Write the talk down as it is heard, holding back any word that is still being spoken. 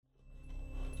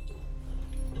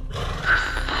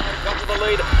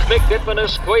lead. Mick Dittman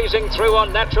is squeezing through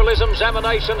on Naturalism's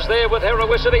Emanations there with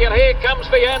Heroicity, and here comes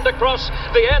Viander Cross.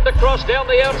 Viander Cross down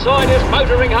the outside is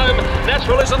motoring home.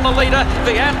 Naturalism the leader.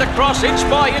 Viander Cross inch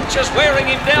by inch is wearing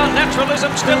him down.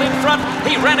 Naturalism still in front.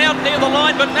 He ran out near the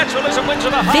line, but Naturalism wins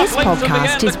at a half This length.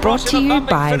 podcast is brought to you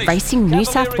by Racing New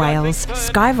South Wales,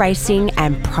 Sky Racing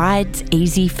and Pride's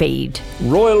Easy Feed.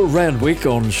 Royal Randwick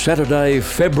on Saturday,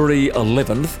 February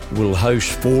 11th will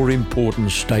host 4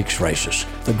 important stakes races.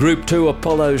 The Group 2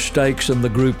 Apollo Stakes and the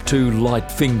Group 2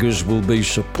 Light Fingers will be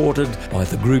supported by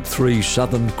the Group 3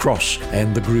 Southern Cross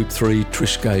and the Group 3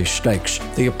 Triscay Stakes.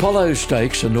 The Apollo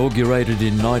Stakes, inaugurated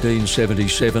in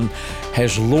 1977,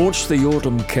 has launched the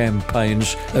autumn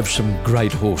campaigns of some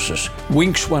great horses.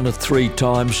 Winx won it 3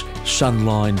 times,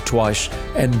 Sunline twice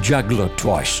and Juggler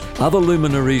twice. Other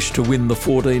luminaries to win the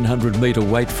 1400 metre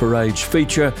weight for age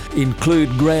feature include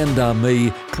Grand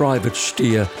Army, Private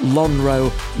Steer,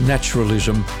 Lonhro,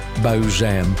 Naturalism,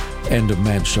 Bozam and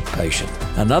Emancipation.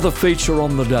 Another feature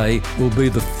on the day will be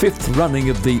the 5th running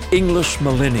of the English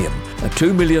Millennium, a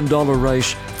 $2 million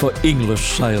race for English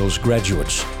sales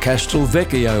graduates.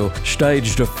 Castelvecchio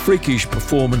staged a freakish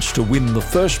performance to win the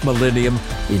first Millennium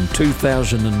in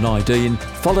 2019,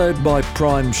 followed by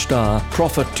Prime Star,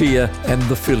 Profiteer and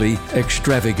the filly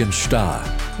Extravagant Star.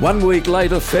 1 week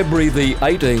later, February the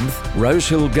 18th,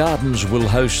 Rosehill Gardens will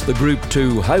host the Group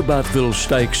 2 Hobartville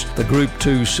Stakes, the Group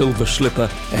 2 Silver Slipper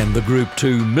and the Group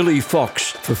 2 Millie Fox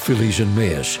for fillies and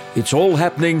mares. It's all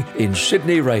happening in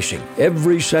Sydney Racing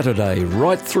every Saturday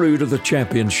right through to the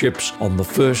championships on the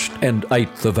 1st and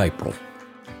 8th of April.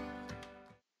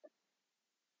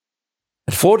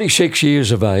 At 46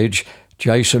 years of age,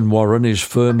 Jason Warren is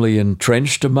firmly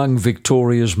entrenched among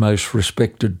Victoria's most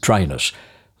respected trainers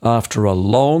after a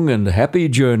long and happy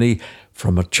journey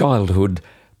from a childhood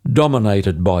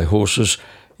dominated by horses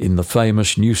in the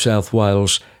famous New South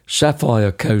Wales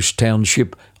Sapphire Coast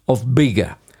township of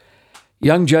Bega.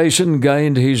 Young Jason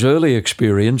gained his early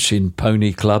experience in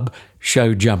pony club,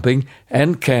 show jumping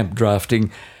and camp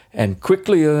drafting and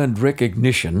quickly earned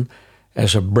recognition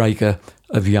as a breaker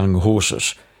of young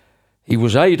horses. He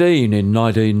was 18 in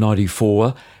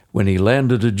 1994 when he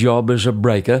landed a job as a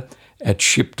breaker at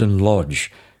Shipton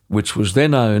Lodge, which was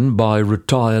then owned by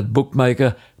retired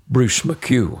bookmaker Bruce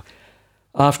McHugh.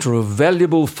 After a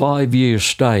valuable 5-year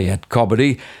stay at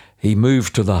Cobbitty, he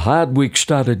moved to the Hardwick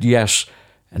stud at Yass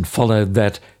and followed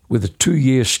that with a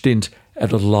 2-year stint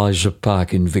at Eliza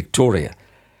Park in Victoria.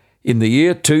 In the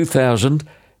year 2000,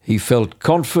 he felt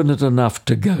confident enough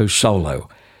to go solo,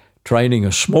 training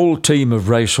a small team of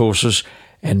racehorses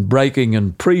and breaking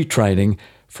and pre-training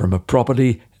from a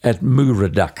property at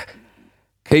Mooraduck.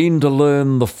 Keen to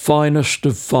learn the finest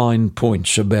of fine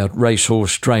points about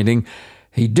racehorse training,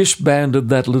 he disbanded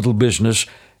that little business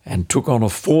and took on a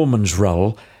foreman's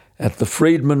role at the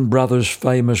Freedman Brothers'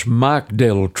 famous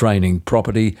Markdell training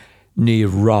property near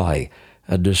Rye,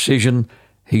 a decision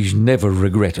he's never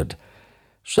regretted.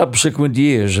 Subsequent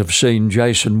years have seen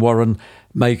Jason Warren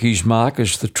make his mark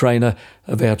as the trainer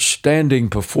of outstanding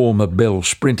performer Bell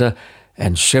Sprinter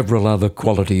and several other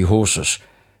quality horses.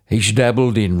 He's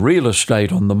dabbled in real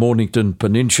estate on the Mornington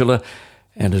Peninsula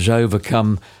and has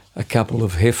overcome a couple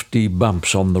of hefty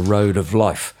bumps on the road of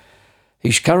life.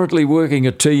 He's currently working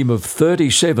a team of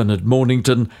 37 at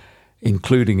Mornington,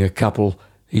 including a couple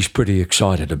he's pretty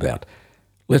excited about.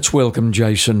 Let's welcome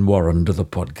Jason Warren to the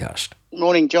podcast.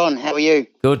 Morning, John. How are you?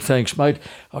 Good, thanks, mate.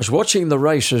 I was watching the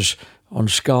races on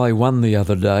Sky One the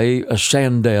other day, a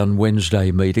Sandown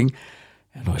Wednesday meeting,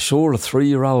 and I saw a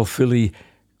 3-year-old filly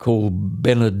called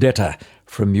Benedetta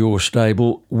from your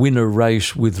stable win a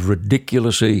race with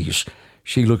ridiculous ease.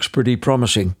 She looks pretty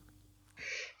promising.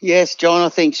 Yes, John, I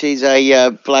think she's a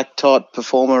black type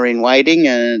performer in waiting,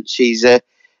 and she's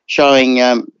showing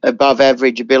above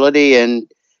average ability, and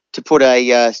to put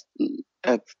a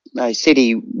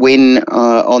city win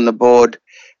on the board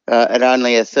at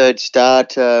only a 3rd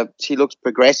start, she looks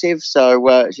progressive,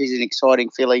 so she's an exciting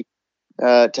filly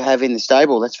to have in the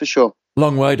stable, that's for sure.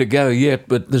 Long way to go yet,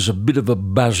 but there's a bit of a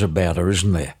buzz about her,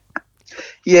 isn't there?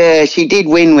 Yeah, she did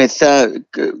win with,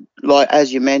 like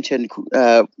as you mentioned,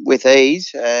 with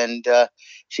ease, and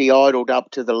she idled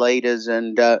up to the leaders,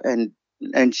 and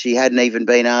she hadn't even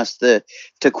been asked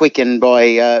to quicken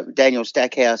by Daniel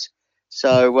Stackhouse.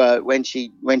 So when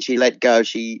she let go,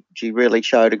 she really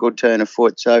showed a good turn of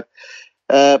foot. So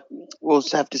we'll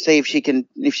have to see if she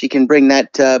can bring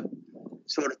that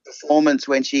sort of performance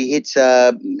when she hits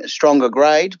a stronger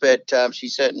grade, but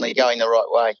she's certainly going the right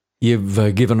way.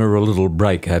 You've given her a little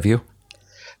break, have you?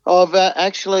 I've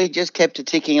actually just kept it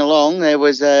ticking along. There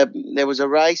was a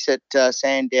race at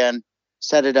Sandown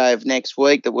Saturday of next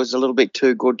week that was a little bit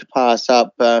too good to pass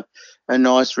up. A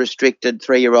nice restricted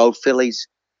 3-year-old fillies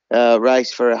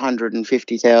race for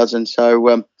 150,000.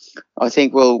 So I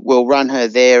think we'll run her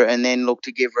there and then look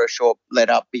to give her a short let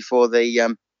up before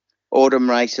the autumn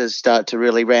races start to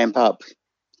really ramp up.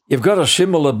 You've got a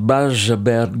similar buzz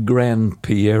about Grand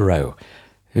Piero,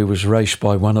 who was raced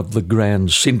by one of the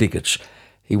Grand Syndicates.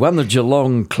 He won the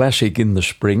Geelong Classic in the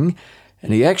spring,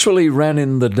 and he actually ran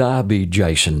in the Derby,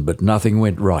 Jason, but nothing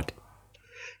went right.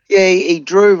 Yeah, he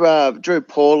drew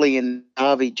poorly in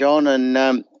Derby, John,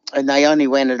 and they only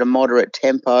went at a moderate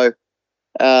tempo.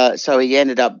 So he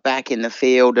ended up back in the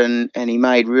field and he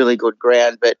made really good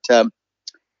ground. But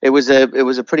it was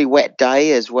a pretty wet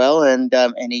day as well, and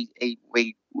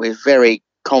we were very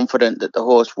confident that the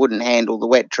horse wouldn't handle the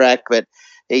wet track, but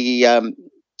he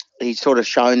sort of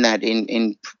shown that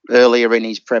in earlier in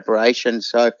his preparation.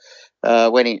 So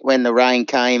when the rain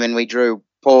came and we drew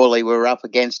poorly, we were up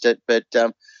against it. But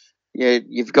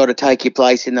you've got to take your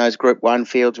place in those Group 1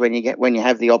 fields when you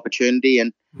have the opportunity,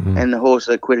 and the horse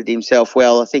acquitted himself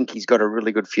well. I think he's got a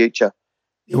really good future.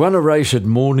 You won a race at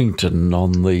Mornington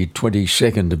on the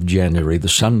 22nd of January, the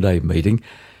Sunday meeting,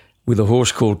 with a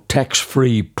horse called Tax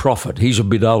Free Profit. He's a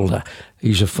bit older.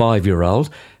 He's a 5-year-old,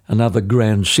 another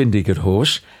Grand Syndicate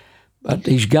horse. But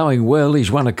he's going well. He's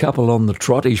won a couple on the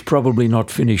trot. He's probably not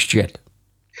finished yet.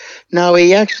 No,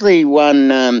 he actually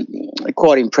won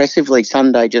quite impressively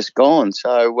Sunday just gone.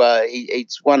 So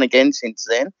he's won again since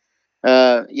then.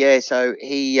 So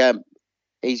he's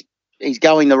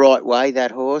going the right way,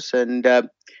 that horse, and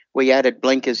we added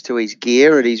blinkers to his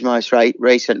gear at his most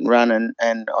recent run,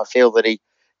 and I feel that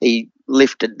he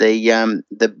lifted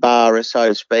the bar, so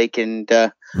to speak, and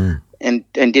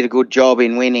did a good job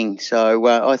in winning. So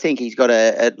I think he's got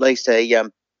at least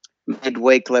a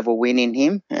midweek level win in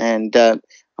him, and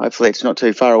hopefully it's not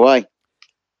too far away.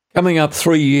 Coming up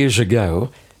 3 years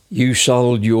ago, you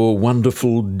sold your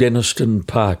wonderful Denniston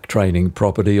Park training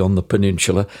property on the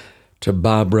peninsula to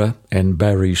Barbara and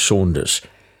Barry Saunders.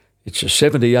 It's a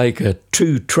 70-acre,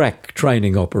 2-track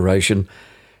training operation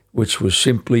which was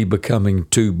simply becoming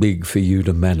too big for you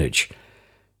to manage.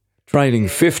 Training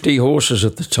 50 horses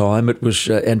at the time, it was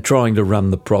and trying to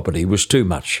run the property was too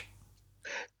much.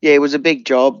 Yeah, it was a big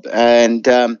job, and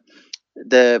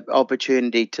the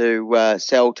opportunity to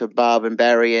sell to Barb and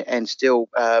Barry and still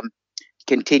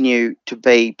continue to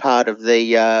be part of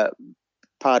the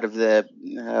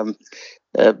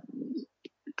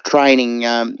training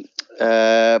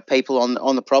people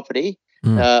on the property.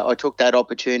 I took that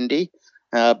opportunity.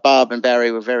 Barb and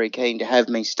Barry were very keen to have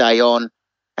me stay on,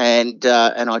 and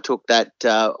I took that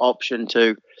option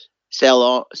to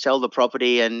sell the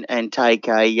property and take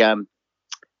a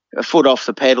foot off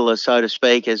the pedal, so to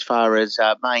speak, as far as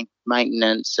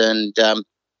maintenance and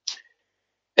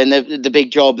the big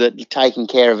job that taking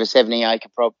care of a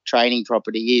 70-acre training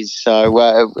property is.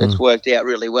 So it's worked out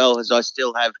really well, as I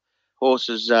still have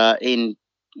horses in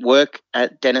work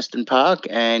at Denniston Park,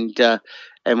 and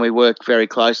we work very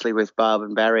closely with Barb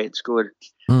and Barry. It's good.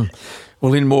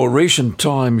 Well, in more recent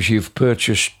times, you've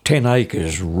purchased 10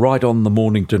 acres right on the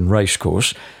Mornington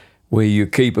Racecourse, where you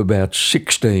keep about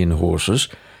 16 horses,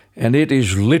 and it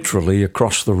is literally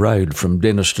across the road from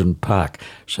Denniston Park.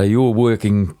 So you're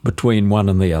working between one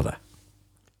and the other.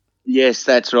 Yes,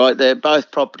 that's right.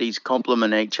 Both properties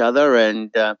complement each other,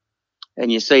 and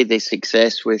you see their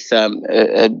success with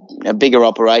a bigger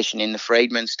operation in the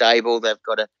Freedman stable. They've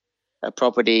got a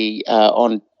property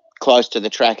on close to the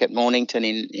track at Mornington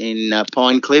in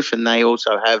Pinecliff, and they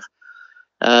also have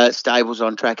stables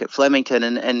on track at Flemington,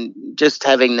 and just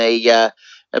having the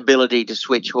ability to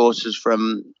switch horses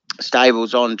from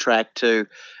stables on track to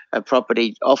a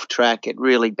property off track, it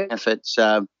really benefits,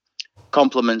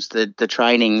 complements the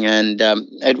training, and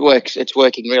it works. It's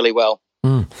working really well.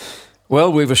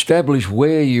 Well, we've established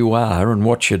where you are and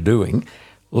what you're doing.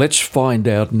 Let's find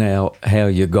out now how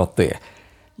you got there.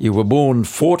 You were born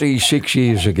 46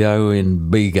 years ago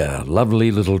in Bega, lovely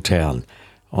little town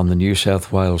on the New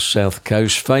South Wales south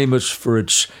coast, famous for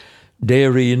its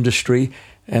dairy industry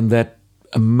and that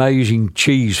amazing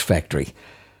cheese factory.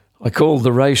 I called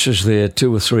the races there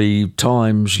 2 or 3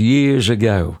 times years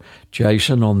ago,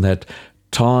 Jason, on that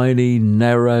tiny,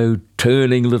 narrow,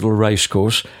 turning little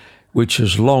racecourse, which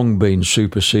has long been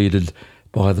superseded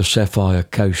by the Sapphire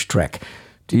Coast track.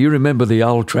 Do you remember the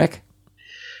old track?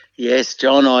 Yes,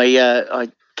 John.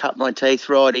 I cut my teeth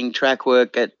riding track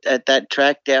work at that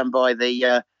track down by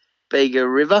the Bega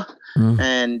River,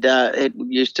 and it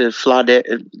used to flood,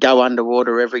 go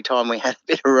underwater every time we had a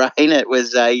bit of rain. It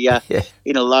was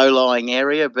in a low-lying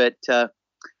area, but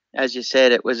as you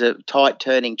said, it was a tight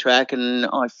turning track, and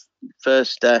I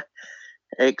first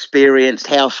experienced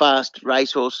how fast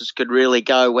racehorses could really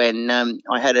go when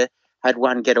I had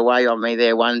one get away on me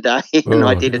there one day, and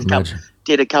I did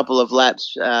a couple of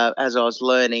laps as I was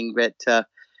learning, but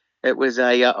it was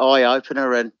a eye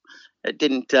opener, and it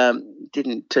didn't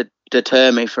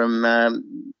deter me from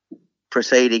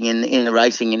proceeding in the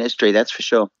racing industry. That's for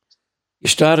sure. You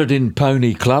started in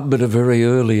Pony Club at a very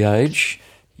early age.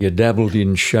 You dabbled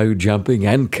in show jumping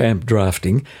and camp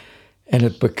drafting, and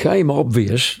it became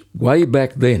obvious way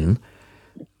back then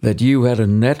that you had a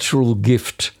natural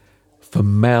gift for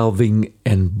mouthing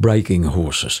and breaking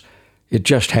horses. It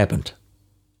just happened.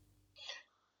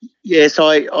 Yes,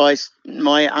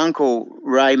 my uncle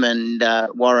Raymond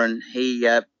Warren,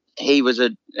 he was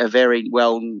a very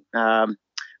well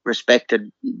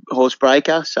respected horse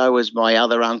breaker. So was my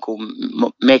other uncle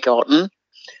Mick Otten.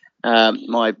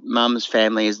 My mum's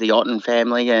family is the Otten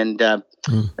family, and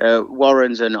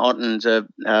Warrens and Ottens are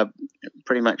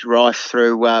pretty much rife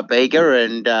through Bega,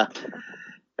 and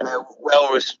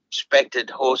well-respected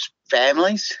horse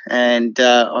families. And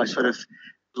I sort of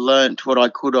learnt what I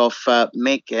could off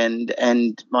Mick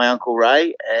and my uncle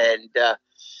Ray,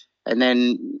 and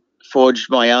then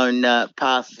forged my own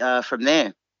path from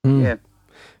there. Yeah.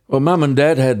 Well, Mum and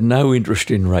Dad had no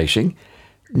interest in racing,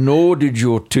 nor did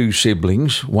your two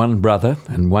siblings, one brother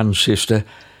and one sister,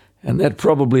 and that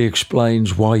probably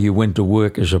explains why you went to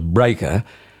work as a breaker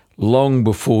long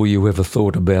before you ever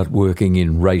thought about working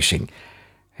in racing.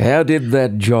 How did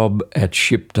that job at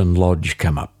Shipton Lodge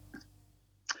come up?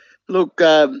 Look,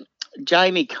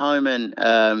 Jamie Coleman,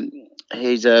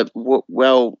 he's a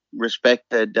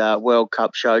well-respected World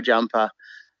Cup show jumper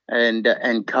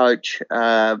and coach,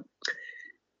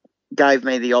 gave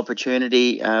me the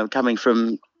opportunity, coming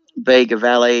from Bega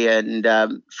Valley, and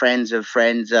friends of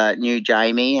friends knew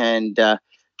Jamie, and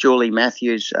Julie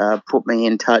Matthews put me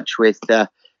in touch with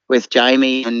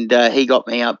Jamie, and he got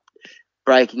me up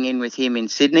breaking in with him in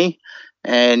Sydney.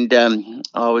 And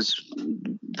I was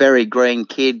very green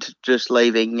kid, just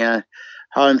leaving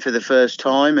home for the first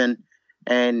time,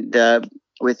 and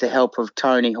with the help of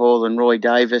Tony Hall and Roy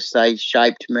Davis, they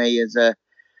shaped me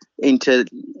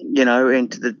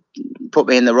put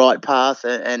me in the right path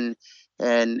and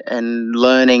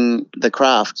learning the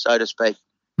craft, so to speak.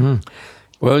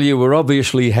 Well, you were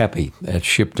obviously happy at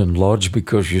Shipton Lodge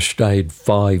because you stayed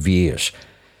 5 years.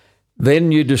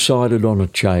 Then you decided on a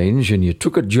change and you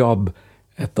took a job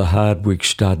at the Hardwick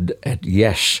Stud at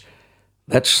Yass.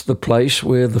 That's the place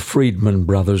where the Friedman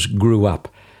brothers grew up.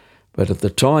 But at the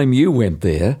time you went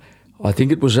there, I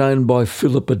think it was owned by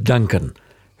Philippa Duncan,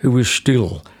 who is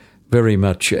still very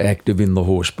much active in the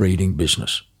horse breeding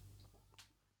business.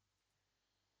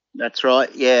 That's right.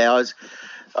 Yeah,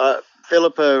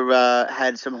 Philippa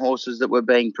had some horses that were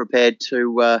being prepared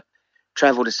to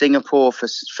travel to Singapore for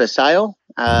sale.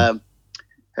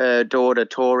 Her daughter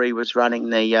Tori was running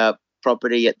the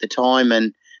property at the time,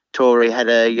 and Tori had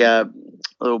a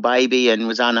little baby and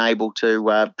was unable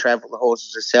to travel the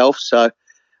horses herself. So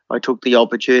I took the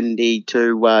opportunity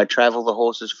to travel the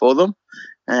horses for them.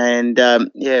 And,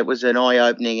 it was an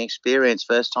eye-opening experience.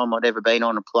 First time I'd ever been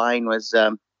on a plane was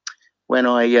when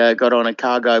I got on a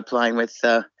cargo plane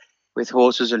with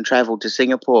horses and travelled to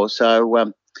Singapore.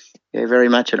 So, very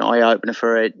much an eye-opener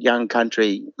for a young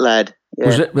country lad.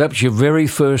 Yeah. That was your very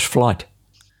first flight?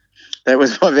 That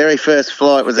was my very first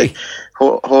flight, was a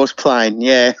horse plane,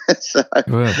 yeah. So,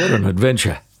 well, what an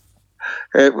adventure.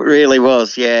 It really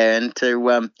was, yeah. And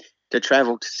to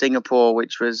travel to Singapore,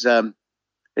 which was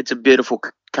it's a beautiful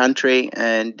country,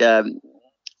 and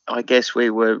I guess we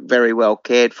were very well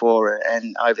cared for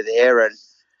and over there, and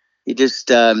you just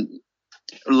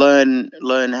learn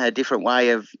a different way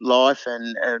of life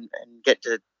and get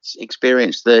to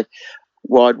experience the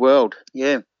wide world.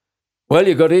 Yeah. Well,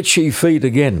 you got itchy feet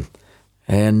again,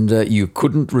 and you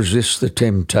couldn't resist the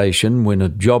temptation when a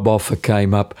job offer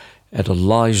came up at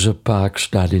Eliza Park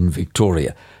Stud in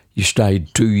Victoria. You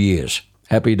stayed 2 years.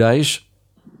 Happy days?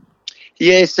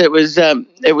 Yes, it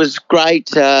was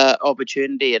great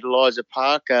opportunity at Eliza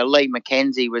Park. Lee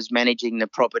McKenzie was managing the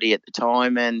property at the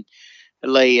time, and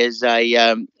Lee is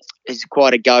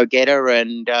quite a go-getter,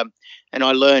 and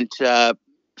I learnt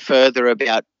further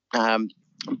about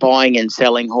buying and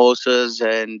selling horses,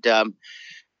 and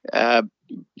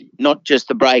not just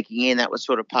the breaking in. That was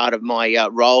sort of part of my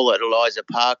role at Eliza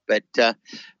Park, but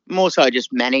more so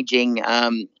just managing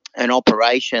an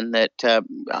operation that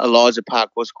Eliza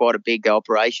Park was quite a big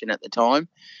operation at the time,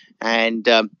 and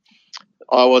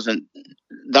I wasn't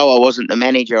the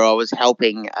manager, I was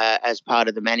helping as part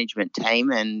of the management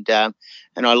team, and I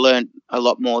learned a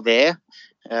lot more there.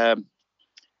 It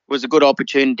was a good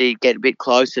opportunity to get a bit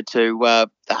closer to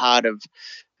the heart of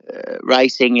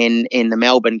racing in the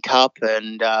Melbourne Cup,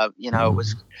 and it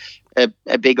was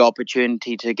a big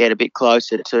opportunity to get a bit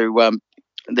closer to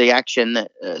the action,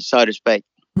 so to speak.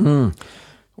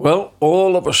 Well,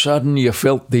 all of a sudden you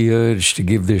felt the urge to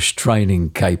give this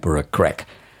training caper a crack.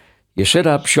 You set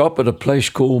up shop at a place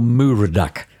called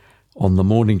Mooraduck on the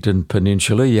Mornington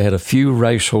Peninsula. You had a few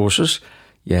racehorses,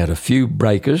 you had a few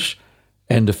breakers,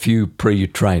 and a few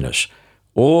pre-trainers.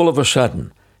 All of a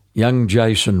sudden, young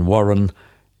Jason Warren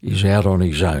is out on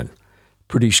his own.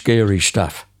 Pretty scary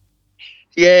stuff.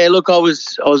 Yeah, look, I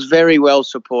was very well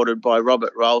supported by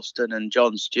Robert Ralston and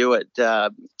John Stewart,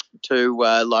 two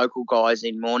local guys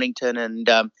in Mornington, and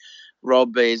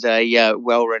Rob is a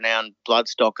well-renowned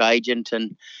bloodstock agent,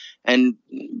 and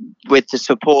with the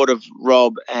support of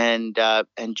Rob and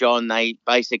John, they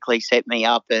basically set me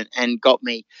up and got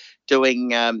me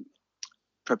doing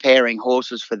preparing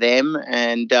horses for them,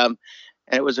 and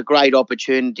it was a great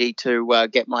opportunity to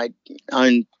get my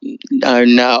own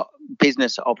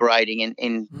business operating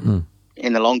in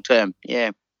the long term.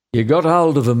 Yeah. You got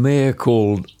hold of a mare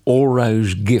called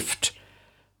Oro's Gift.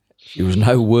 She was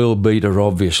no world beater,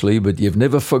 obviously, but you've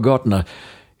never forgotten her.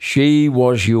 She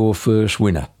was your first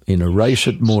winner in a race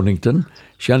at Mornington.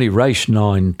 She only raced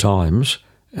 9 times,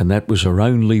 and that was her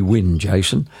only win,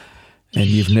 Jason. And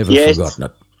you've never forgotten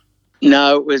it.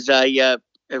 No, it was a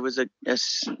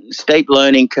steep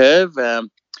learning curve.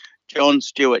 John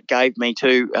Stewart gave me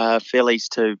 2 fillies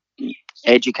to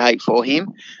educate for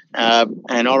him,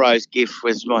 and Oro's Gift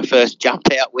was my first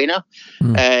jump out winner.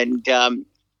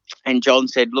 And John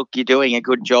said, "Look, you're doing a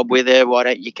good job with her. Why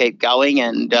don't you keep going?"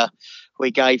 And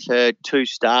we gave her 2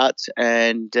 starts,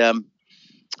 and at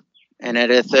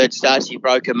her 3rd start she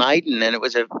broke a maiden, and it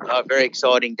was a very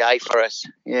exciting day for us.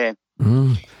 Yeah.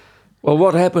 Well,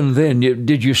 what happened then?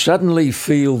 Did you suddenly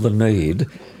feel the need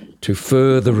to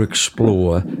further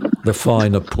explore the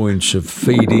finer points of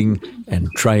feeding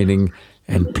and training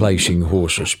and placing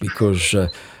horses? Because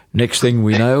next thing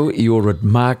we know, you're at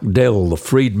Mark Dell, the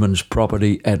Freedman's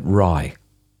property at Rye.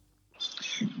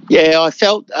 Yeah, I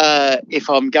felt if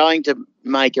I'm going to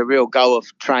make a real go of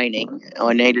training,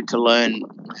 I needed to learn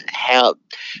how,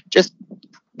 just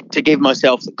to give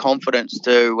myself the confidence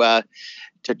to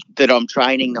that I'm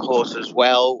training the horses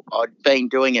well. I'd been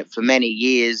doing it for many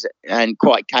years and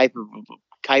quite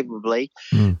capably,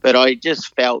 but I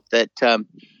just felt that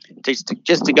just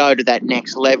to go to that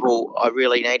next level, I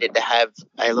really needed to have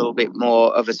a little bit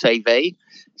more of a CV.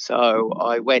 So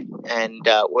I went and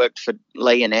worked for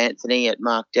Lee and Anthony at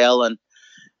Mark Dell, and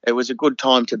it was a good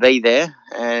time to be there,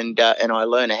 and I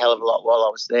learned a hell of a lot while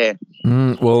I was there.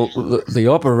 Well, the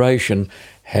operation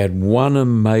had one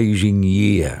amazing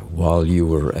year while you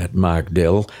were at Mark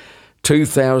Dell.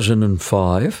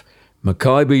 2005,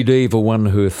 Makybe Diva won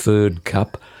her 3rd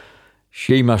cup.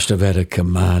 She must have had a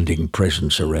commanding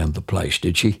presence around the place,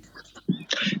 did she?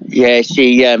 Yeah,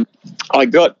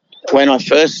 when I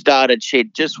first started,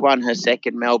 she'd just won her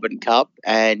 2nd Melbourne Cup,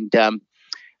 and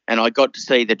I got to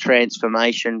see the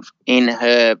transformation in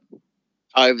her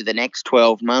over the next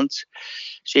 12 months.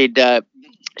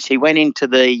 She went into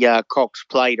the Cox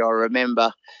Plate, I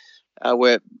remember,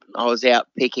 where I was out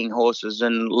picking horses,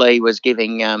 and Lee was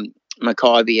giving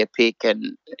Makybe a pick,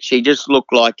 and she just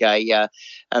looked like a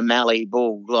Mallee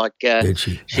bull, like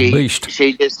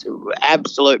she just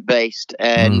absolute beast.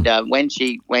 And when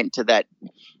she went to that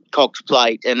Cox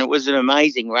Plate, and it was an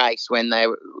amazing race when they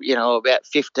were, about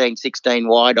 15, 16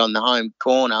 wide on the home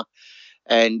corner,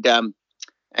 and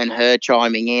her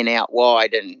chiming in out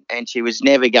wide, and she was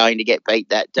never going to get beat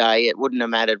that day. It wouldn't have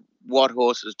mattered what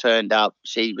horses turned up.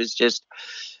 She just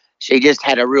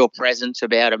had a real presence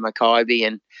about her,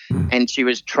 Makybe, and she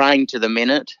was trained to the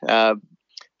minute.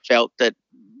 Felt that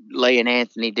Lee and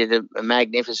Anthony did a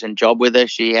magnificent job with her.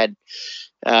 She had,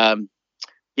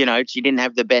 she didn't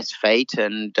have the best feet,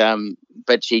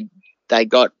 but they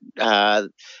got her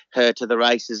to the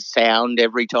races sound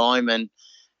every time, and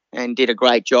did a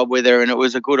great job with her, and it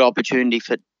was a good opportunity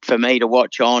for me to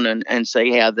watch on and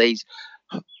see how these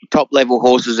top level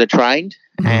horses are trained,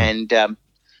 and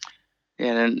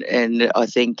I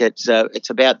think it's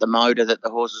about the motor that the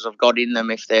horses have got in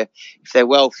them. If they're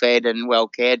well fed and well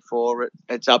cared for,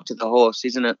 it's up to the horse,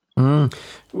 isn't it?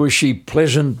 Was she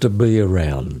pleasant to be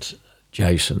around,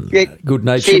 Jason? Yeah, good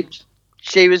natured.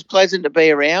 She was pleasant to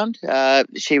be around.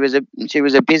 She was a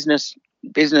business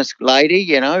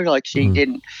lady, like she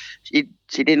didn't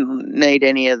need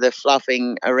any of the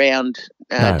fluffing around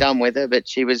done with her, but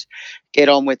she was get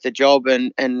on with the job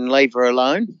and leave her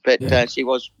alone. But she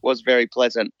was very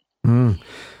pleasant.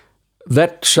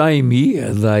 That same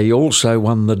year, they also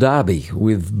won the Derby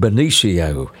with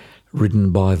Benicio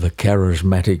ridden by the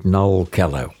charismatic Noel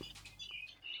Callow.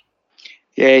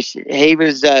 Yes, he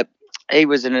was a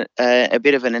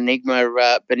bit of an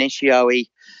enigma. Benicio,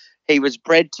 he was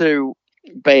bred to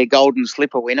be a Golden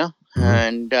Slipper winner,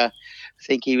 and I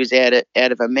think he was out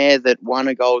of a mare that won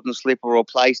a Golden Slipper or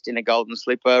placed in a Golden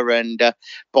Slipper, and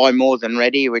by More Than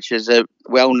Ready, which is a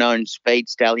well-known speed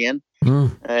stallion,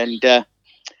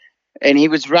 and he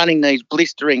was running these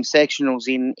blistering sectionals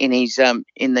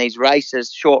in these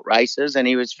races, short races, and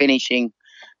he was finishing,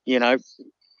 8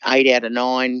 out of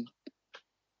 9.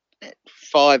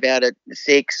 5 out of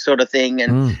 6 sort of thing,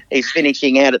 and he's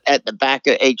finishing out at the back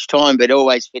each time, but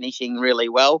always finishing really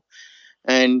well.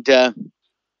 And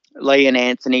Lee and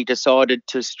Anthony decided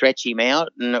to stretch him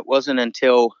out, and it wasn't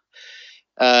until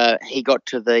he got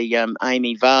to the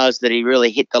Amy Vars that he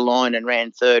really hit the line and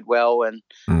ran third well and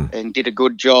did a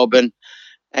good job.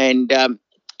 And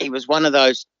he was one of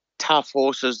those tough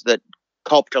horses that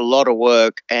copped a lot of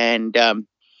work, and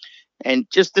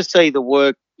just to see the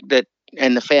work that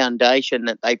and the foundation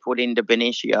that they put into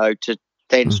Benicio to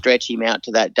then stretch him out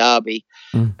to that Derby.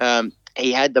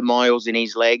 He had the miles in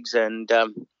his legs, and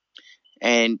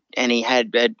he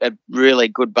had a really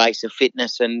good base of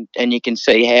fitness, and you can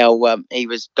see how he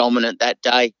was dominant that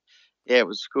day. Yeah, it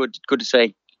was good to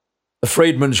see. The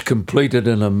Freedmans completed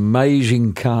an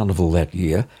amazing carnival that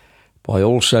year by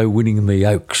also winning the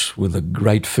Oaks with a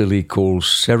great filly called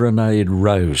Serenade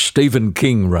Rose. Stephen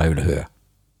King rode her.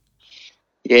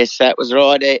 Yes, that was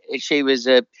right. She was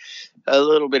a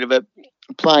little bit of a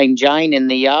plain Jane in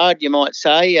the yard, you might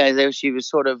say. She was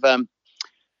sort of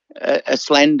a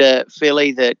slender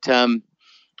filly that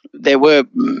there were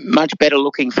much better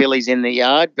looking fillies in the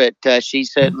yard, but she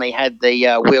certainly had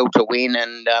the will to win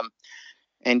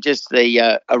and just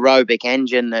the aerobic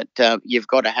engine that you've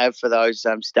got to have for those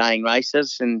staying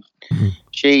races. And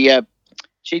she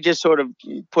just sort of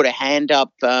put a hand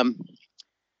up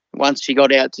once she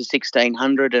got out to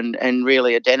 1600 and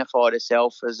really identified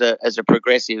herself as a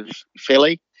progressive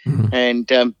filly, and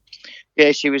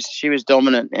she was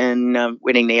dominant in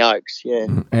winning the Oaks. Yeah,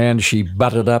 and she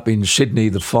butted up in Sydney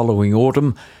the following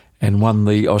autumn and won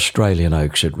the Australian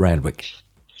Oaks at Randwick.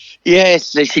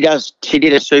 Yes, she does. She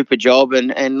did a super job,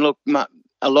 and look,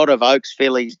 a lot of Oaks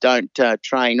fillies don't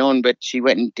train on, but she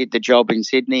went and did the job in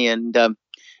Sydney, and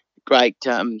great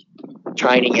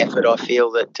training effort, I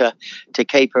feel, that to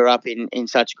keep her up in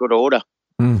such good order.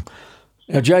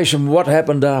 Now, Jason, what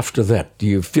happened after that?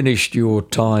 You finished your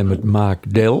time at Mark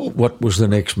Dell. What was the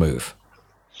next move?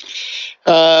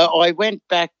 I went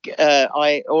back.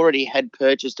 I already had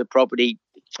purchased a property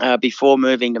before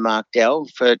moving to Mark Dell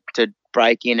to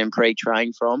break in and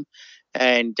pre-train from.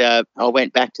 And I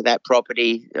went back to that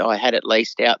property. I had it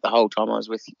leased out the whole time I was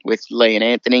with Lee and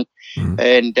Anthony,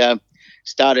 and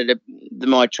started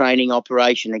my training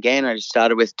operation again. I just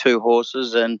started with 2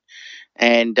 horses, and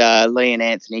Lee and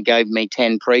Anthony gave me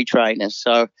 10 pre-trainers.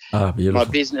 So my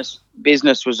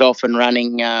business was off and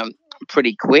running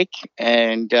pretty quick,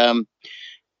 and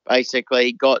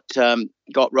basically got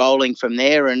rolling from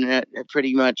there, and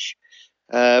pretty much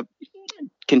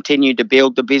continued to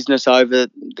build the business over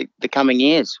the coming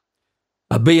years.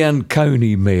 A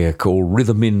Bianconi mare called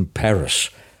Rhythm in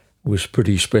Paris was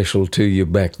pretty special to you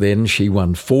back then. She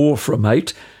won 4 from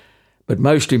 8, but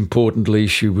most importantly,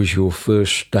 she was your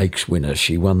first stakes winner.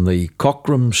 She won the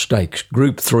Cockram Stakes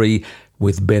Group 3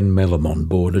 with Ben Mellum on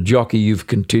board, a jockey you've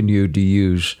continued to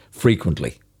use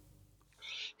frequently.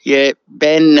 Yeah,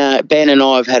 Ben and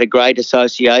I have had a great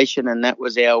association, and that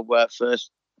was our first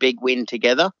big win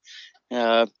together.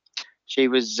 She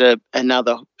was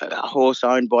another horse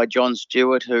owned by John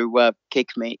Stewart, who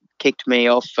kicked me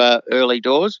off early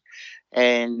doors,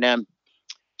 and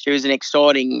she was an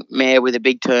exciting mare with a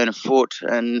big turn of foot.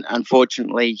 And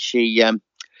unfortunately, she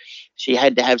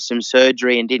had to have some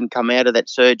surgery and didn't come out of that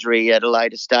surgery at a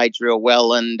later stage real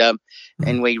well,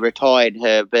 and we retired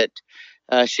her. But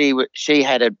she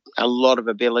had a lot of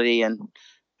ability, and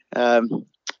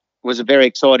was a very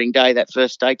exciting day, that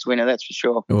first stakes winner, that's for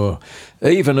sure. Oh,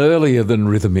 even earlier than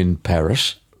Rhythm in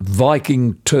Paris,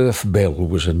 Viking Turf Bell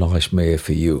was a nice mare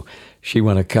for you. She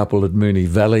won a couple at Moonee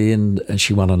Valley and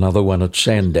she won another one at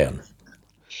Sandown.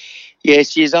 Yeah,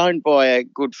 she's owned by a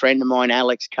good friend of mine,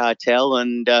 Alex Cartel,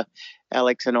 and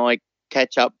Alex and I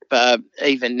catch up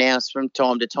even now from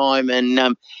time to time,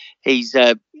 and he's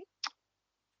a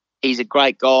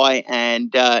great guy,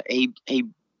 and he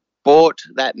bought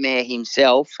that mare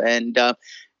himself, and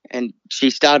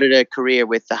she started her career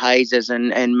with the Hazers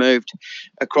and moved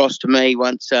across to me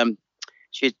once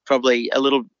she's probably a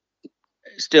little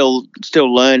still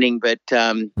learning, but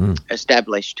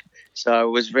established. So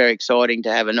it was very exciting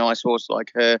to have a nice horse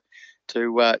like her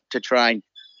to train.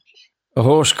 A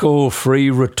horse called Free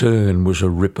Return was a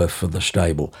ripper for the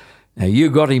stable. Now, you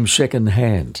got him second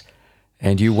hand,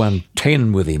 and you won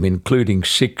 10 with him, including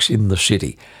 6 in the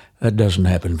city. That doesn't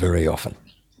happen very often.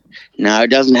 No, it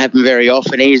doesn't happen very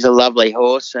often. He's a lovely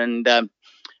horse and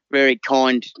very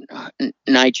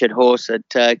kind-natured horse.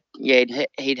 That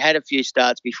he'd had a few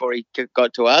starts before he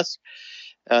got to us.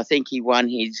 I think he won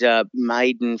his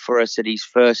maiden for us at his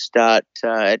first start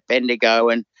at Bendigo,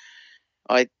 and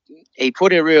he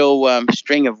put a real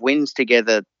string of wins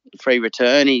together. Free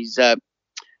Return. He's a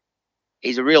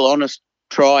real honest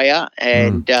trier,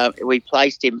 and we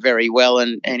placed him very well,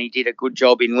 and he did a good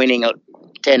job in winning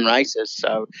 10 races.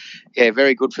 So, yeah,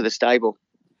 very good for the stable.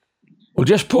 We'll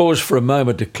just pause for a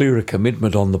moment to clear a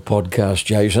commitment on the podcast,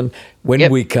 Jason. When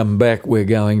we come back, we're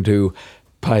going to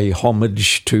pay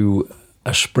homage to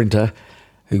a sprinter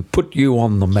who put you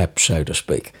on the map, so to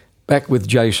speak. Back with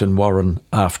Jason Warren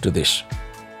after this.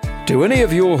 Do any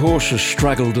of your horses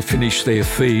struggle to finish their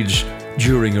feeds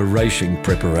during a racing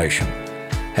preparation?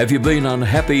 Have you been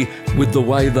unhappy with the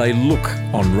way they look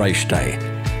on race day?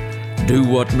 Do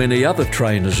what many other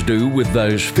trainers do with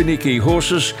those finicky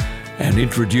horses and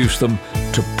introduce them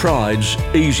to Pride's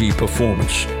Easy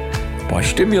Performance. By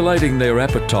stimulating their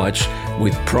appetites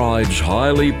with Pride's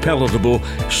highly palatable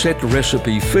set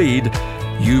recipe feed,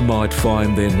 you might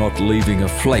find they're not leaving a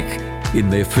flake in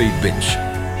their feed bins.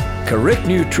 Correct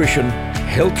nutrition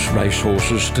helps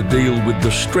racehorses to deal with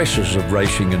the stresses of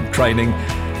racing and training.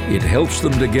 It helps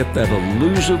them to get that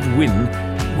elusive win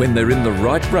when they're in the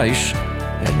right race,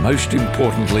 and most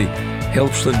importantly,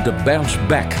 helps them to bounce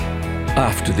back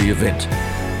after the event.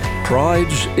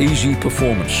 Pride's Easy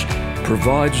Performance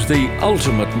provides the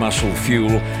ultimate muscle fuel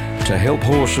to help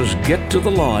horses get to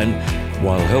the line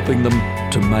while helping them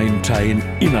to maintain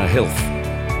inner health.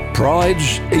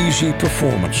 Pride's Easy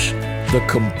Performance, the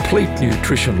complete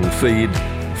nutritional feed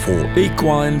for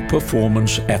equine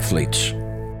performance athletes.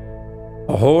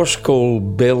 A horse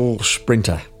called Belle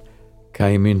Sprinter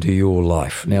came into your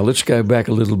life. Now, let's go back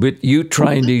a little bit. You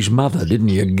trained his mother, didn't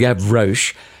you, Gav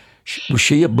Roche? Was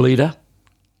she a bleeder?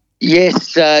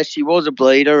 Yes, she was a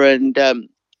bleeder, and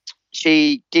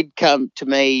she did come to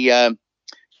me.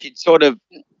 She'd sort of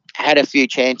had a few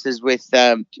chances with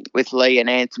Lee and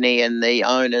Anthony, and the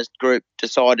owners group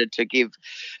decided to give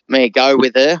me a go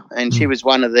with her, and she was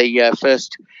one of the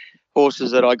first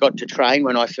horses that I got to train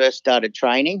when I first started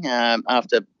training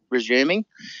after resuming,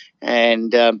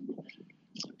 and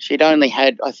she'd only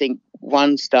had, I think,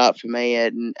 one start for me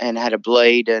and had a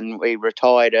bleed, and we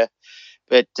retired her.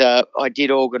 But I did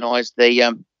organise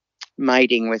the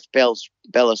mating with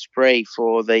Belle Esprit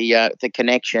for the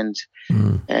connections,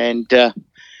 and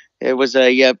it was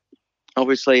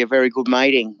obviously a very good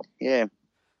mating. Yeah,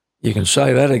 you can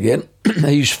say that again.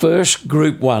 His first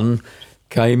Group 1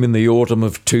 came in the autumn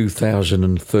of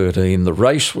 2013. The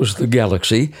race was the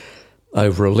Galaxy,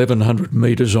 over 1,100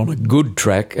 metres on a good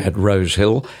track at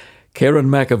Rosehill. Kerrin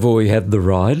McAvoy had the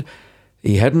ride.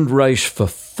 He hadn't raced for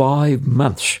 5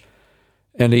 months,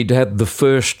 and he'd had the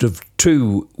first of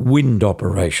 2 wind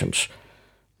operations.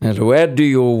 Now, to add to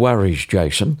your worries,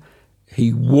 Jason,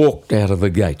 he walked out of the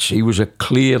gates. He was a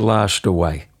clear last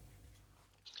away.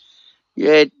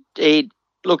 Yeah, he'd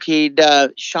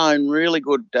shown really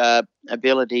good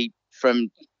ability from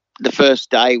the first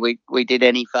day we did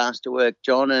any faster work,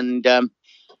 John, and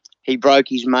he broke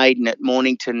his maiden at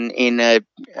Mornington in a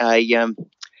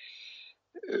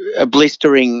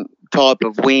blistering type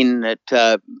of wind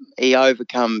that he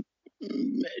overcome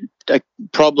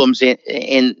problems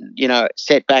in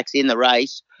setbacks in the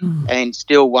race and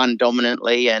still won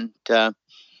dominantly, and I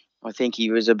think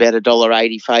he was about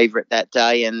 $1.80 favourite that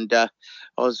day, and I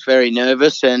was very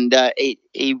nervous, and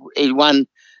he won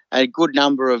a good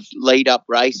number of lead-up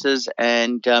races,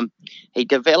 and he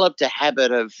developed a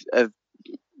habit of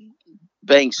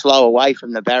being slow away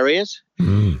from the barriers,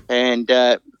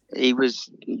 and he was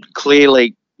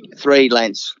clearly 3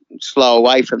 lengths slow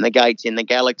away from the gates in the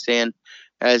Galaxy, and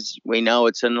as we know,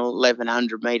 it's an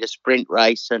 1,100 metre sprint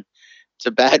race, and it's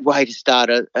a bad way to start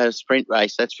a sprint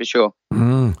race, that's for sure.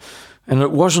 And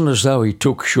it wasn't as though he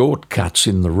took shortcuts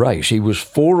in the race. He was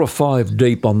 4 or 5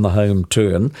 deep on the home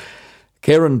turn.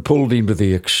 Kerrin pulled him to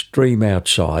the extreme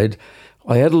outside.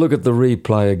 I had a look at the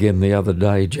replay again the other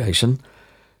day, Jason,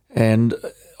 and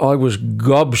I was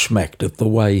gobsmacked at the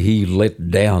way he let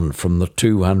down from the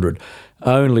 200.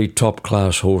 Only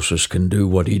top-class horses can do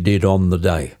what he did on the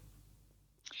day.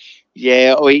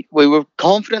 Yeah, we were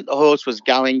confident the horse was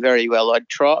going very well. I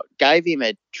gave him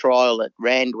a trial at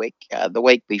Randwick the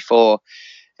week before,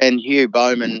 and Hugh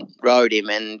Bowman rode him,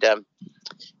 and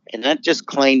and that just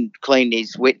cleaned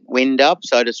his wind up,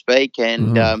 so to speak,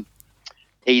 and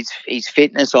his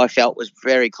fitness I felt was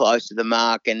very close to the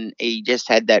mark, and he just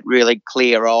had that really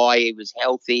clear eye. He was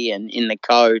healthy and in the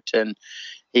coat, and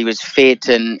he was fit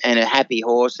and a happy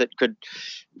horse that could.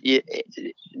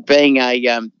 Being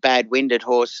a bad winded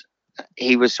horse,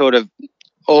 he was sort of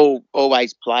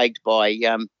always plagued by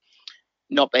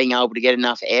not being able to get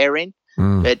enough air in.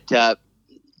 But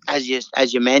as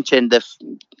you mentioned,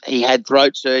 he had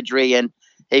throat surgery and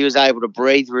he was able to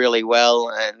breathe really well,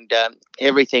 and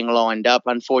everything lined up.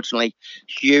 Unfortunately,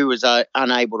 Hugh was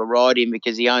unable to ride him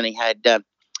because he only had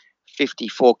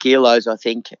 54 kilos, I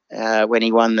think, when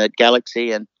he won the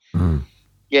Galaxy. And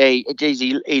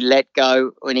he let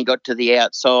go when he got to the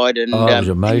outside, and that was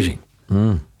amazing.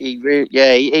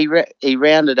 He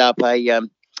rounded up a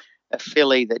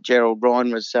filly that Gerald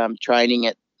Ryan was training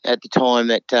at the time.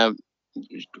 That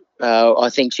I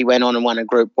think she went on and won a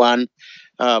Group 1.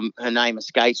 Her name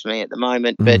escapes me at the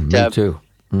moment, but me too.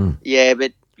 Yeah,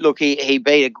 but look, he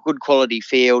beat a good quality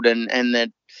field, and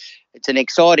it's an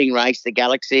exciting race, the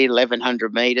Galaxy,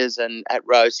 1,100 metres and at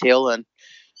Rose Hill. And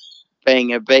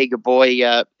being a Bega boy,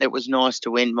 it was nice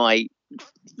to win my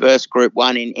first Group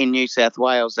 1 in New South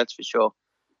Wales, that's for sure.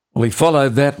 Well, he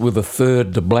followed that with a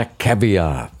third, the Black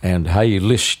Caviar, and Hay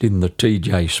List in the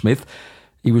TJ Smith.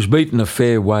 He was beaten a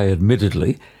fair way,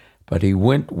 admittedly, but he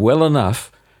went well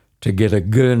enough to get a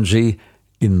Guernsey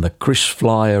in the Chris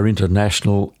Flyer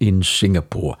International in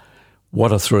Singapore.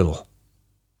 What a thrill.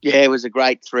 Yeah, it was a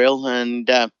great thrill, and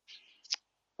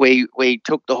we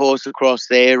took the horse across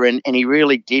there, and he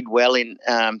really did well in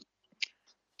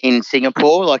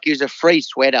Singapore. Like, he was a free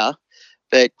sweater,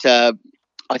 but I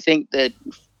think that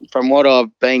from what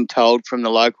I've been told from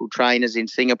the local trainers in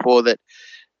Singapore, that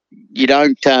you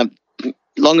don't,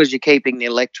 long as you're keeping the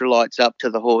electrolytes up to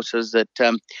the horses,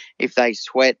 that if they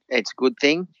sweat, it's a good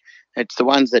thing. It's the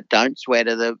ones that don't sweat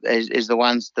is the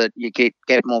ones that you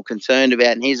get more concerned about.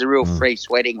 And he's a real free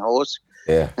sweating horse.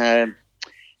 Yeah.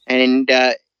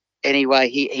 Anyway,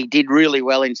 he did really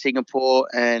well in Singapore,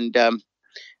 and it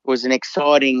was an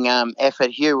exciting effort.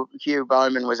 Hugh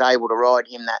Bowman was able to ride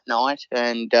him that night,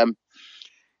 and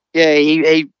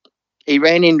he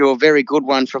ran into a very good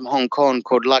one from Hong Kong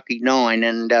called Lucky 9,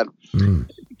 and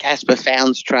Casper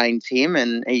Founds trains him,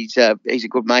 and he's a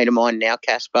good mate of mine now,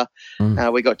 Casper.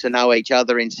 We got to know each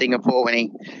other in Singapore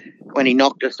when he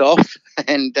knocked us off,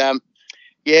 and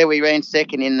we ran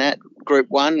second in that Group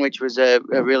 1, which was a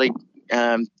really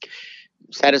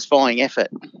satisfying effort.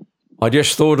 I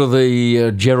just thought of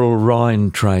the Gerald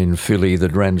Ryan train filly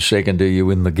that ran second to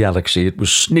you in the Galaxy. It was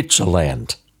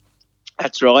Snitzerland.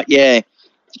 That's right, yeah.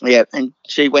 Yeah, and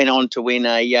she went on to win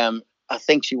I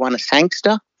think she won a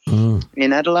Sangster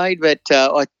in Adelaide, but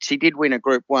she did win a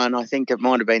Group 1. I think it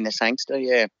might have been the Sangster,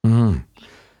 yeah.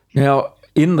 Now,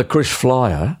 in the Chris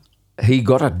Flyer, he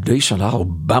got a decent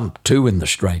old bump too in the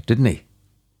straight, didn't he?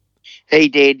 He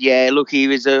did, yeah. Look, he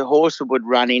was a horse that would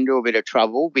run into a bit of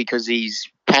trouble because his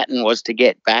pattern was to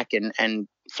get back and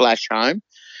flash home.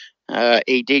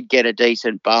 He did get a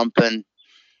decent bump, and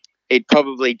it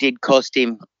probably did cost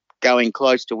him going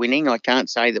close to winning. I can't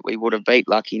say that we would have beat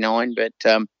Lucky 9, but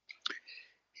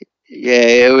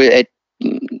it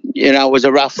was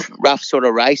a rough sort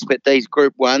of race. But these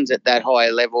Group 1s at that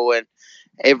higher level, and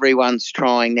everyone's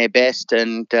trying their best,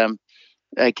 and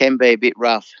they can be a bit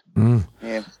rough.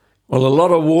 Yeah. Well, a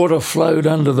lot of water flowed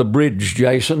under the bridge,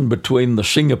 Jason, between the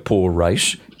Singapore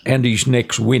race and his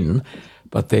next win,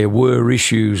 but there were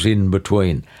issues in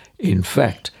between. In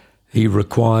fact, he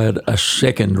required a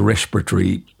second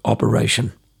respiratory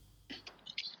operation.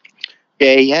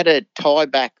 Yeah, he had a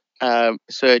tie-back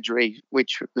surgery,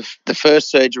 which the first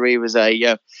surgery was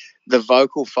the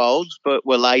vocal folds but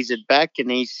were lasered back, and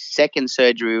his second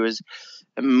surgery was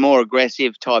a more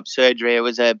aggressive type surgery. It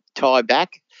was a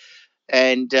tie-back,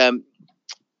 and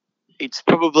it's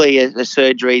probably a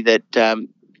surgery that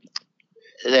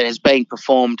has been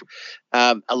performed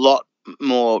a lot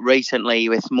more recently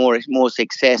with more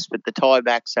success, but the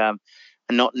tiebacks are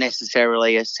not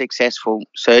necessarily a successful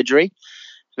surgery.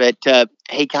 But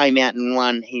he came out and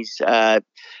won his a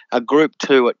Group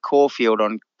 2 at Caulfield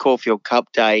on Caulfield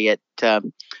Cup Day at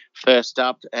First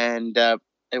Up, and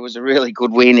it was a really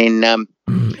good win.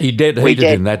 He dead-heated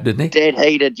in that, didn't he?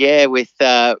 Dead-heated, yeah, with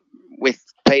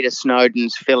Peter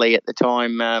Snowden's filly at the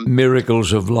time.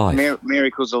 Miracles of Life.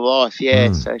 Miracles of Life,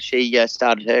 yeah. So she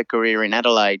started her career in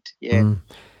Adelaide, yeah.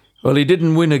 Well, he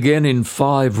didn't win again in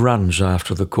 5 runs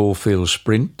after the Caulfield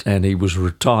Sprint, and he was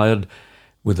retired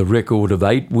with a record of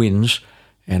 8 wins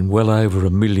and well over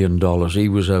 $1 million. He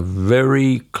was a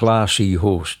very classy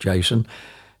horse, Jason.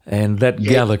 And that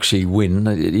Galaxy win,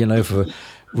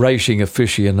 racing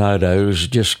aficionados,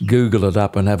 just Google it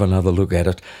up and have another look at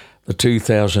it. The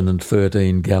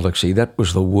 2013 Galaxy, that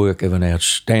was the work of an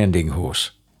outstanding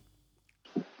horse.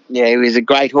 Yeah, he was a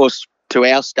great horse to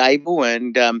our stable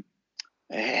and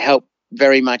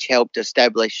very much helped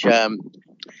establish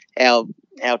our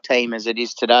team as it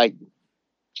is today.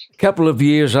 A couple of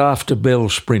years after Bell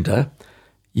Sprinter,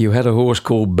 you had a horse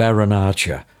called Baron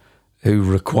Archer who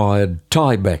required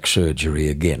tie-back surgery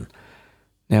again.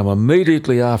 Now,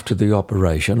 immediately after the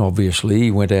operation, obviously,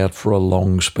 he went out for a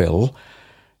long spell,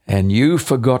 and you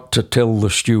forgot to tell the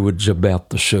stewards about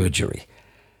the surgery.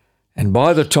 And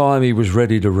by the time he was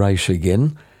ready to race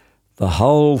again, the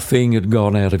whole thing had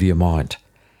gone out of your mind.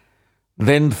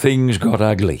 Then things got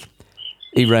ugly.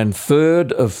 He ran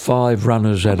third of 5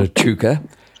 runners at Echuca,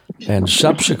 and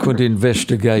subsequent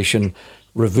investigation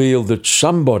revealed that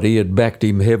somebody had backed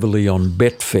him heavily on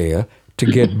Betfair to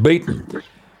get beaten.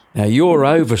 Now, your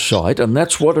oversight, and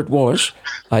that's what it was,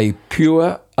 a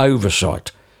pure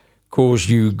oversight, caused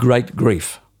you great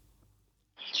grief.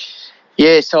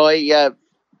 Yes, I've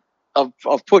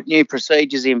put new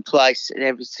procedures in place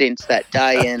ever since that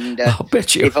day, and I'll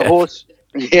bet you if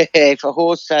a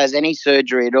horse has any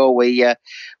surgery at all,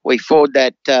 we forward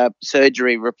that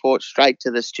surgery report straight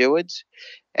to the stewards,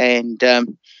 and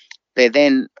they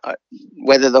then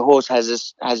whether the horse has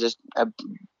a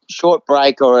short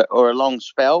break or a long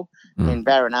spell. In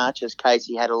Baron Archer's case,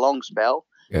 he had a long spell.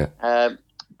 Yeah.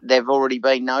 They've already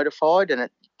been notified, and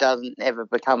it doesn't ever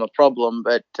become a problem.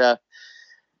 But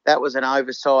that was an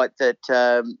oversight that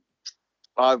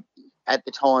I, at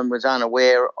the time, was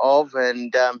unaware of,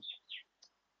 and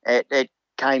it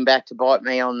came back to bite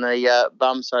me on the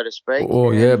bum, so to speak.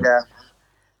 Oh, yeah.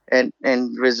 And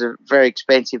it was a very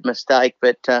expensive mistake.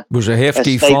 But it was a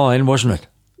hefty fine, wasn't it?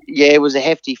 Yeah, it was a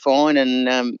hefty fine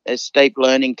and a steep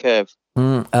learning curve.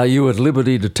 Are you at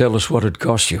liberty to tell us what it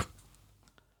cost you?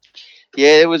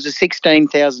 Yeah, it was a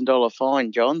 $16,000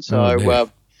 fine, John. So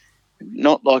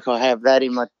not like I have that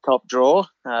in my top drawer.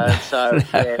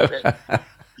 Yeah,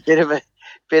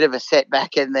 bit of a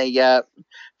setback in the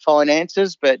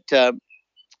finances, but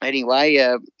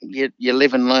anyway, you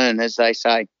live and learn, as they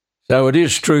say. So it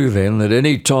is true then that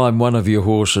any time one of your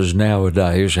horses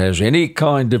nowadays has any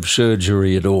kind of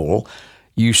surgery at all,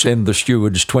 you send the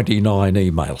stewards 29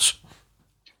 emails.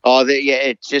 Oh, yeah,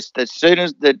 it's just as soon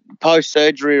as the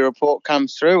post-surgery report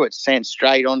comes through, it's sent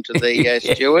straight on to the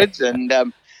stewards, and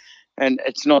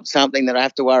it's not something that I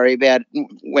have to worry about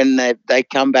when they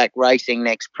come back racing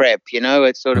next prep. You know,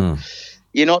 it's sort of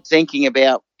you're not thinking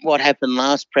about what happened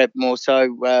last prep more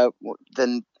so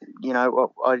than, you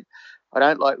know, I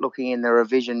don't like looking in the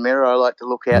revision mirror. I like to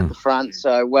look out the front.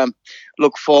 So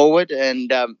look forward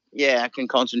and, I can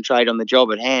concentrate on the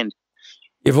job at hand.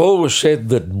 You've always said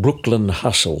that Brooklyn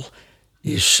Hustle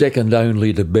is second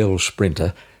only to Bell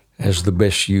Sprinter as the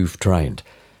best you've trained.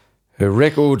 Her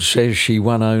record says she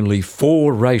won only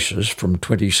 4 races from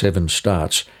 27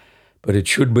 starts, but it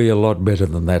should be a lot better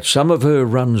than that. Some of her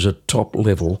runs at top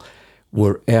level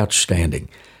were outstanding.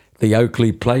 The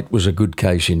Oakley Plate was a good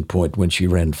case in point when she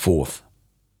ran 4th.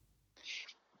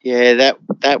 Yeah,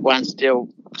 that one still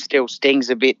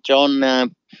stings a bit,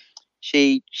 John.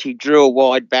 She drew a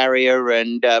wide barrier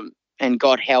and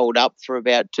got held up for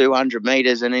about 200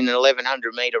 metres, and in an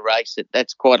 1,100 metre race,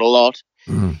 that's quite a lot.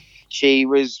 She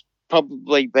was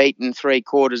probably beaten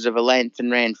 3/4 of a length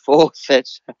and ran 4th.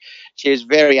 She was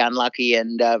very unlucky,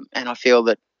 and I feel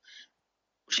that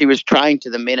she was trained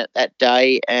to the minute that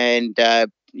day, and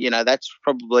that's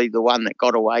probably the one that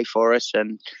got away for us.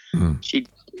 And she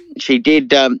did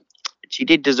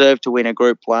deserve to win a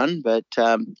Group 1, but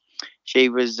she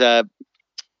was an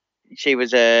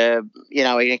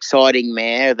exciting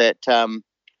mare that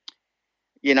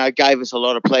gave us a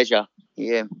lot of pleasure.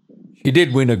 Yeah. She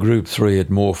did win a Group 3 at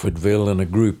Morfordville and a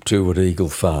Group 2 at Eagle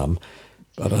Farm,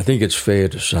 but I think it's fair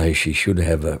to say she should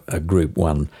have a Group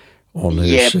 1 on her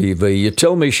CV. You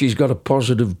tell me she's got a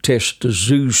positive test to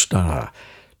Zoostar,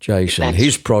 Jason.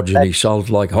 His progeny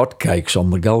sold like hotcakes on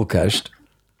the Gold Coast.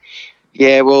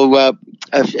 Yeah, well,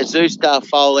 a Zoostar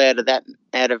foal out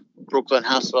of Brooklyn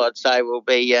Hustle, I'd say, will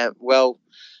be well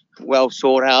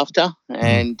sought after,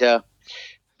 and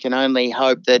can only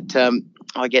hope that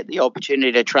I get the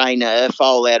opportunity to train a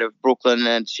foal out of Brooklyn,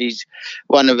 and she's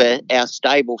one of our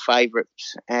stable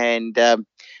favourites, and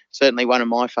certainly one of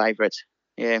my favourites.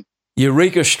 Yeah.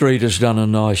 Eureka Street has done a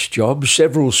nice job,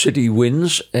 several city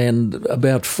wins and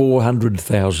about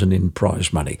 400,000 in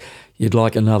prize money. You'd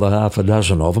like another half a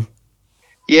dozen of them?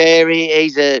 Yeah,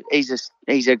 he's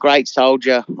a great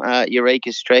soldier,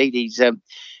 Eureka Street. He's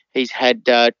had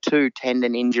 2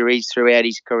 tendon injuries throughout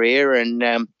his career,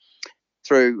 and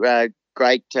through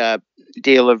great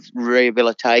deal of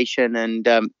rehabilitation and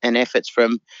efforts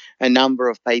from a number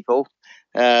of people.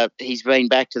 He's been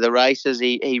back to the races.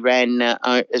 He ran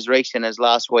as recent as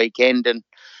last weekend, and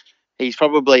he's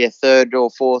probably a third or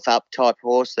fourth up type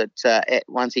horse that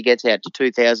once he gets out to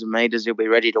 2,000 metres, he'll be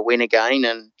ready to win again.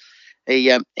 And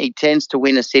he tends to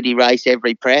win a city race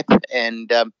every prep,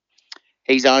 and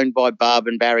he's owned by Barb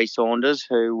and Barry Saunders,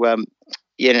 who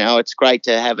it's great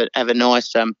to have a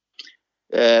nice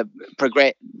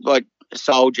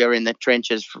soldier in the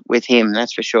trenches with him.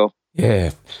 That's for sure.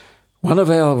 Yeah. One of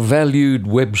our valued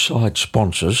website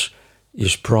sponsors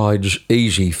is Pride's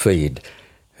Easy Feed,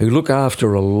 who look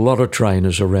after a lot of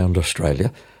trainers around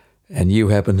Australia, and you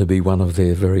happen to be one of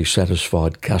their very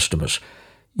satisfied customers.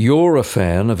 You're a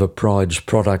fan of a Pride's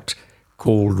product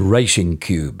called Racing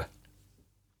Cube.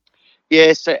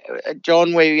 Yes,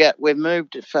 John, we've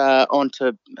moved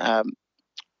onto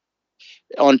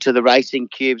the Racing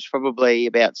Cubes probably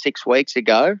about 6 weeks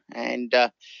ago, and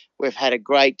we've had a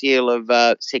great deal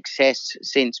of success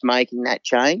since making that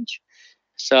change.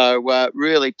 So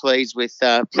really pleased with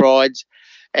Pride's,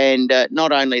 and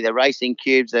not only the Racing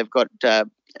Cubes, they've got a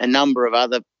number of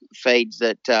other feeds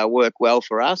that work well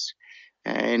for us.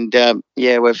 And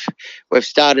we've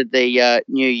started the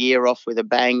new year off with a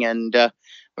bang, and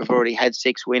we've already had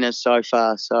 6 winners so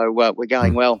far. So we're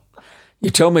going well.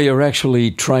 You tell me you're actually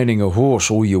training a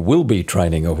horse, or you will be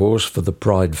training a horse for the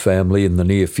Pride family in the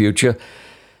near future.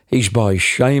 He's by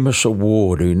Seamus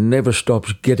Award, who never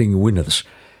stops getting winners.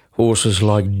 Horses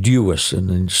like Duis and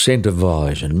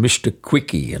Incentivise and Mr.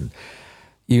 Quickie and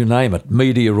you name it.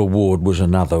 Media Award was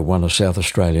another, one of South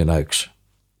Australian Oaks.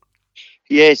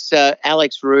 Yes,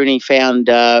 Alex Rooney found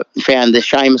the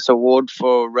Seamus Award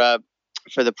for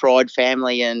the Pride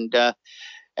family, and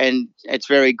it's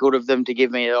very good of them to give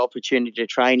me an opportunity to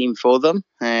train him for them.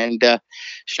 And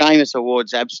Seamus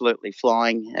Award's absolutely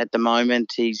flying at the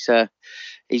moment. He's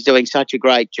doing such a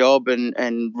great job,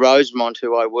 and Rosemont,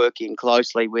 who I work in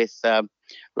closely with,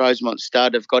 Rosemont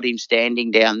Stud, have got him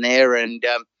standing down there, and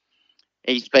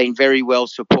he's been very well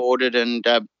supported and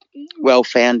well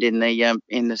found in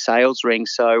the sales ring.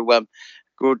 So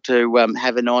good to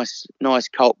have a nice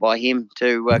colt by him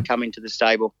to come into the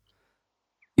stable.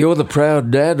 You're the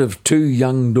proud dad of 2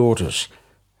 young daughters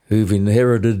who've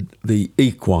inherited the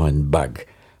equine bug.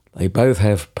 They both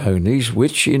have ponies,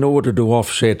 which, in order to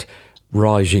offset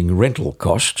rising rental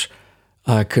costs,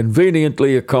 are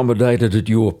conveniently accommodated at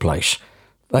your place.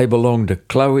 They belong to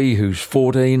Chloe, who's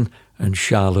 14, and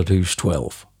Charlotte, who's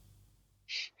 12.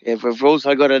 Yeah, we've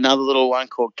also got another little one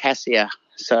called Cassia.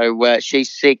 So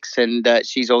she's 6, and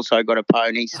she's also got a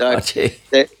pony. So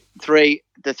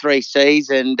the three C's,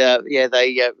 and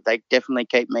they definitely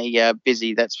keep me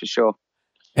busy. That's for sure.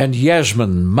 And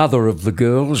Yasmin, mother of the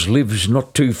girls, lives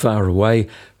not too far away,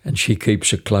 and she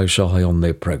keeps a close eye on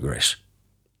their progress.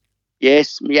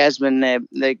 Yes, Yasmin,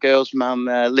 their girls' mum,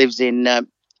 lives in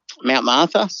Mount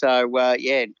Martha, so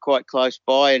quite close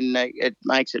by, and it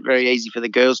makes it very easy for the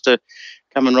girls to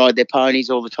come and ride their ponies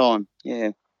all the time.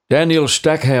 Yeah. Daniel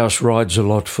Stackhouse rides a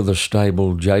lot for the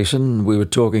stable, Jason. We were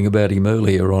talking about him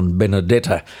earlier on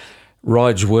Benedetta.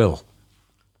 Rides well.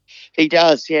 He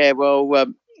does, yeah.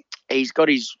 Well, he's got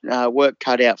his work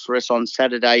cut out for us on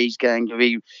Saturday. He's going to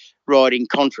be riding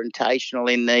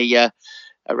confrontational in the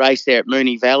race there at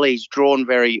Moonee Valley. He's drawn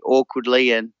very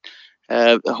awkwardly, and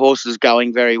the horse is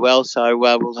going very well. So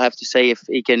we'll have to see if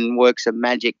he can work some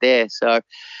magic there. So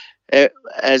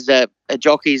as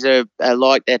jockeys are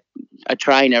like that, a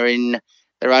trainer,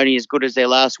 they're only as good as their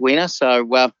last winner. So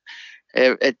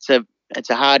it's a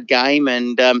hard game,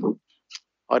 and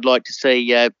I'd like to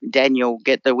see Daniel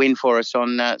get the win for us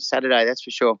on Saturday, that's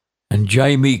for sure. And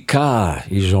Jamie Carr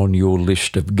is on your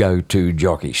list of go-to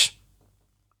jockeys.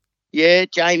 Yeah,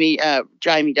 Jamie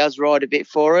does ride a bit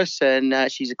for us,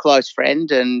 and she's a close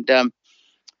friend, and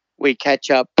we catch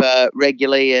up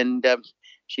regularly, and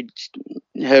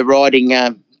her riding,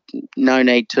 no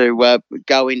need to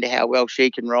go into how well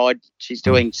she can ride. She's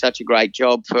doing such a great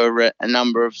job for a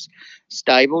number of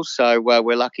stables, so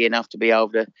we're lucky enough to be able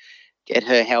to get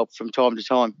her help from time to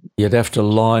time. You'd have to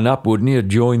line up, wouldn't you?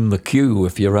 Join the queue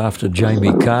if you're after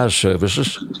Jamie Carr's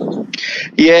services.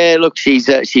 Yeah, look, she's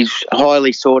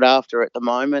highly sought after at the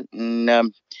moment,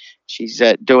 and she's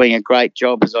doing a great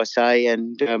job, as I say.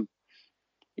 And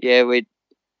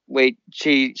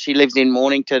she lives in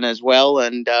Mornington as well,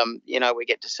 and we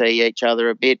get to see each other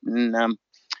a bit, and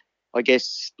I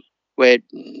guess we're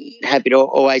happy to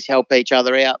always help each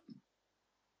other out.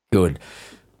 Good.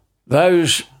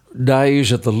 Those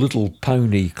days at the Little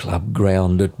Pony Club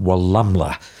ground at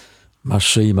Wallumbla must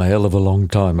seem a hell of a long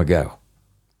time ago.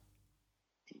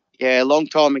 a long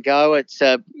time ago. It's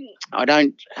I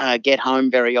don't get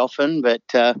home very often, but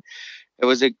it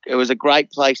was a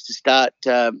great place to start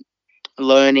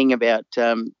learning about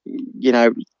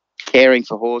caring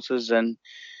for horses and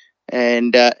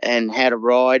how to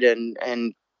ride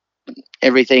and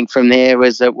everything from there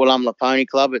was at Wollumla Pony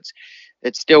Club.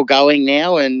 It's still going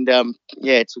now, and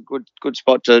it's a good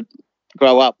spot to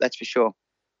grow up, that's for sure.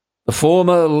 The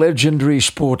former legendary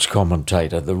sports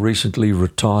commentator, the recently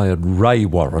retired Ray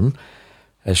Warren,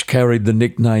 has carried the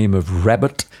nickname of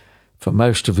Rabbit for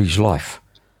most of his life.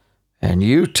 And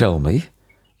you tell me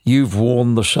you've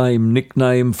worn the same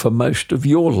nickname for most of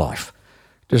your life.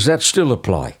 Does that still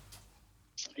apply?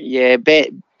 Yeah,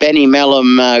 Benny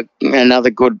Mellum, another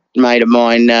good mate of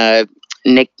mine,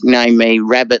 nicknamed me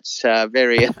Rabbits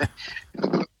very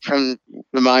from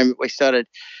the moment we started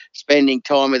spending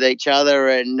time with each other,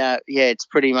 and it's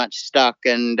pretty much stuck.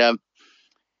 And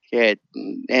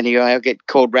anyway, I get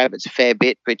called Rabbits a fair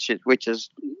bit, which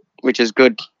is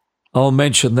good. I'll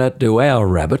mention that to our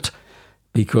Rabbit,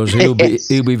 because he'll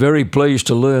be very pleased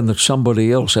to learn that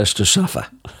somebody else has to suffer.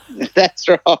 That's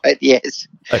right. Yes.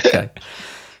 Okay.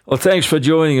 Well, thanks for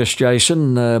joining us,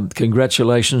 Jason.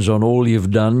 Congratulations on all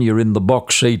you've done. You're in the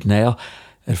box seat now.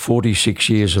 At 46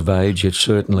 years of age, it's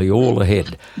certainly all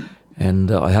ahead.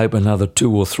 And I hope another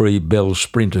 2 or 3 Bell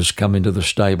Sprinters come into the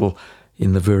stable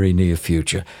in the very near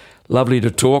future. Lovely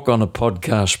to talk on a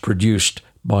podcast produced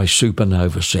by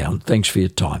Supernova Sound. Thanks for your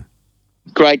time.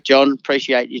 Great, John.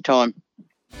 Appreciate your time.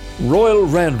 Royal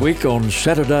Randwick on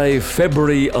Saturday,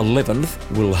 February 11th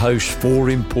will host 4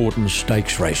 important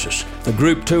stakes races. The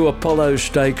Group 2 Apollo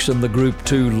Stakes and the Group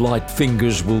 2 Light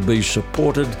Fingers will be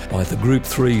supported by the Group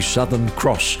 3 Southern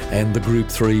Cross and the Group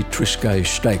 3 Triscay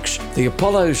Stakes. The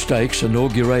Apollo Stakes,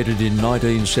 inaugurated in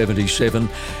 1977,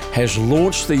 has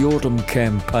launched the autumn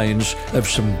campaigns of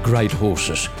some great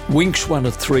horses. Winx won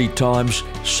it 3 times,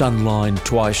 Sunline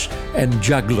twice and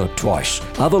Juggler twice.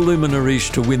 Other luminaries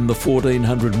to win the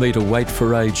 1400-metre weight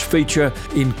for age feature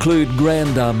include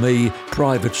Grand Army,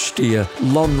 Private Steer,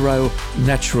 Lonhro,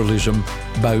 Naturalism,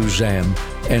 Bozam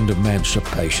and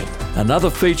Emancipation. Another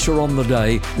feature on the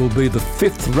day will be the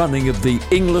 5th running of the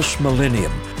English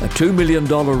Millennium, a $2 million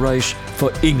race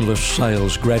for English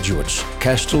sales graduates.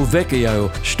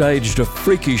 Castelvecchio staged a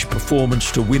freakish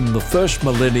performance to win the first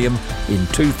Millennium in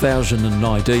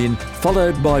 2019,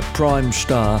 followed by Prime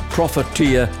Star,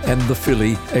 Profiteer and the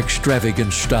filly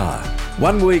Extravagant Star.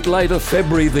 1 week later,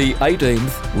 February the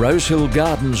 18th, Rosehill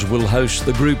Gardens will host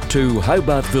the Group 2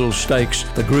 Hobartville Stakes,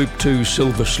 the Group 2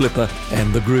 Silver Slipper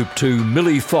and the Group 2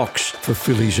 Millie Fox for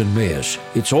fillies and mares.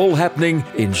 It's all happening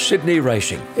in Sydney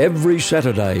Racing every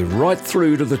Saturday right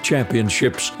through to the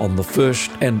championships on the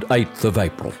 1st and 8th of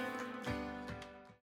April.